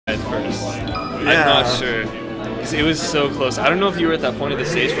close. I'm not sure. It was so close. I don't know if you were at that point of the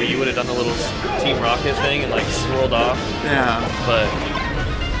stage where you would have done the little Team Rocket thing and like swirled off. Yeah. But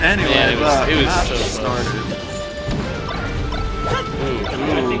anyway, man, it was so started. Ooh,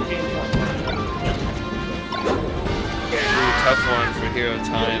 tough one for Hero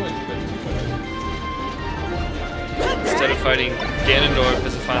Time. Instead of fighting Ganondorf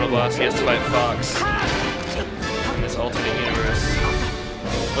as the final boss, he has to fight Fox in this alternate universe.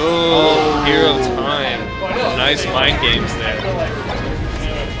 Oh, Hero Time. Nice mind games there.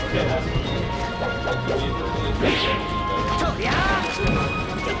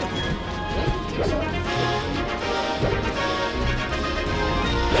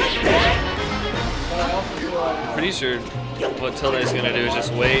 Pretty sure what Tilde is going to do is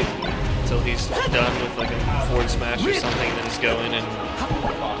just wait until he's done with like a forward smash or something and then just go in and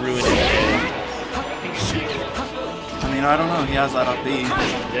ruin it. I mean, I don't know. He has that up B.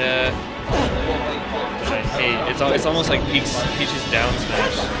 Yeah. But it's almost like Peach's down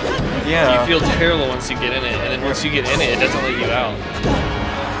smash. Yeah. You feel terrible once you get in it, and then once you get in it, it doesn't let you out.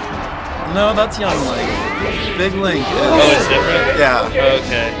 No, that's Young Link. Big Link is... Oh, it's different? Yeah.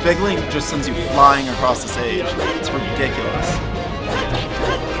 Okay. Big Link just sends you flying across the stage. It's ridiculous.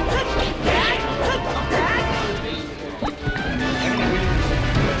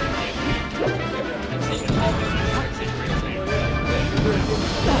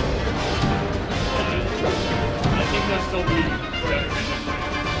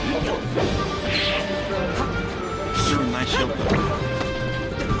 Ooh, nice shield though.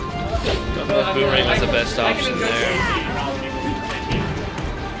 Boomerang was the best option there.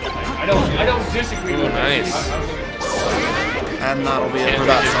 I don't disagree. Ooh, nice. And that'll be it Can't for bring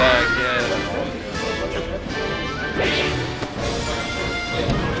that it song. back, yeah.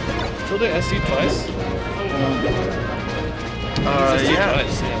 Tilde SD twice? Yeah.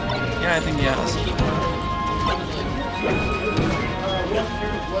 Twice, yeah. Yeah, I think he has.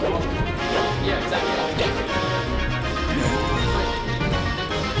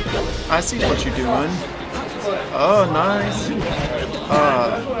 I see what you're doing. Oh, nice.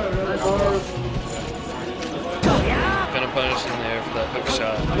 Gonna punish him there for that hook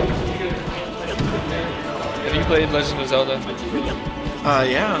shot. Have you played Legend of Zelda?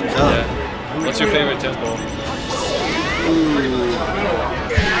 Yeah. Yeah. What's your favorite temple?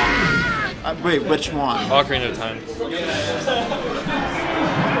 Wait, which one? Ocarina of Time.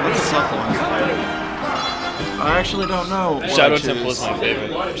 That's a tough one. I actually don't know. Shadow Temple is my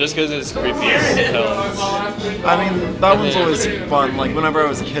favorite, just because it's creepy as hell. I mean, that one's always fun. Like, whenever I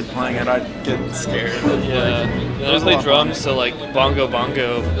was a kid playing it, I'd get scared. Yeah. And then I play drums, so like Bongo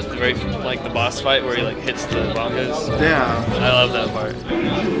Bongo, very like the boss fight where he like hits the bongos. Yeah. I love that part.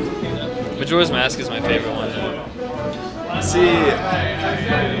 Majora's Mask is my favorite one. See,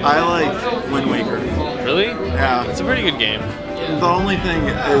 I like Wind Waker. Really? Yeah. It's a pretty good game. The only thing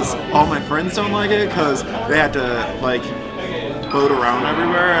is, all my friends don't like it because they had to like boat around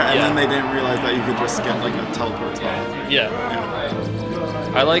everywhere, and then they didn't realize that you could just get like a teleport spot. Yeah.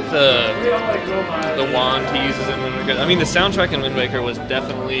 I like the wand he uses in Wind Waker. I mean, the soundtrack in Wind Waker was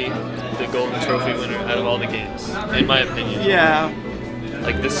definitely the golden trophy winner out of all the games, in my opinion. Yeah.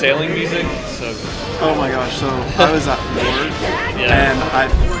 Like the sailing music, so good. Oh my gosh, so I was at work, and I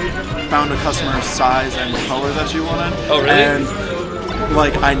found a customer's size and color that she wanted. Oh, really? And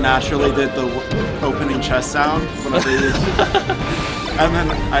like, I naturally did the opening chest sound whenever you... And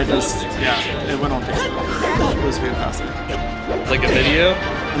then I just, it went on Facebook. It was fantastic. Like a video?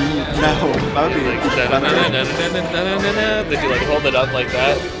 No, that would be like did you like hold it up like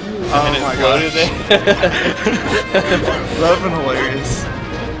that? Oh and it my floated gosh. That would have been hilarious.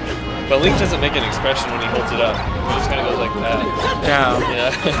 But Link doesn't make an expression when he holds it up. He just kind of goes like that. Yeah.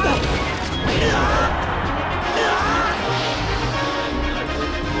 Yeah.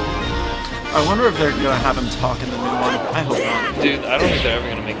 I wonder if they're gonna have him talk in the new one. I hope not. Dude, I don't think they're ever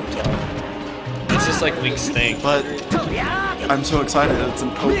gonna make him talk. It's just like Link's thing. But I'm so excited that it's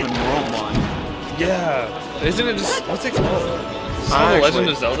an open world one. Yeah. Isn't it just, what's it called? It's called The Legend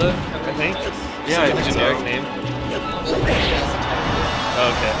of Zelda, I think? Yeah, it's like a generic name.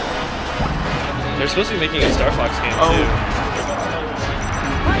 Oh, okay. They're supposed to be making a Star Fox game too.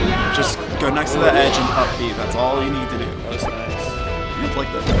 Just go next to the edge and up B. That's all you need to do. That was nice. It's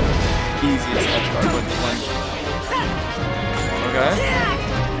like the easiest edge guard with the Link. Okay.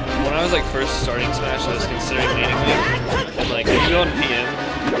 When I was like first starting Smash, I was considering maining Link. And like, if you go on PM,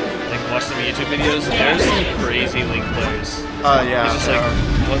 like watch some YouTube videos, there's some crazy Link players. Yeah. It's just like,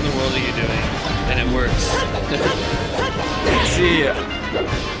 what in the world are you doing? And it works. See, See,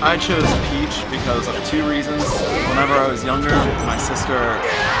 I chose Peach because of 2 reasons. Whenever I was younger, my sister,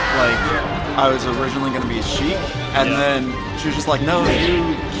 like, I was originally going to be Sheik, and then she was just like, no,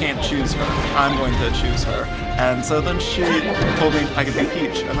 you can't choose her. I'm going to choose her. And so then she told me I could be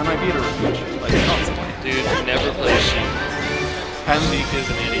Peach, and then I beat her with Peach, like, constantly. Dude, never play Sheik. And Sheik is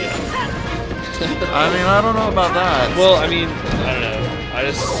an idiot. I mean, I don't know about that. Well, I mean, I don't know.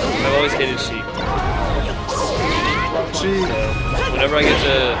 I've always hated Sheik. So whenever I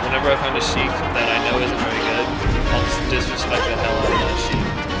find a Sheik that I know isn't very good, I'll just disrespect the hell out of that Sheik.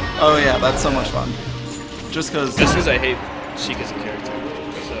 Oh yeah, that's so much fun. Just because I hate Sheik as a character.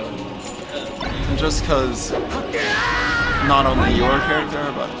 Just because not only your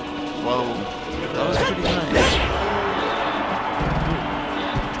character, but whoa, that was pretty nice.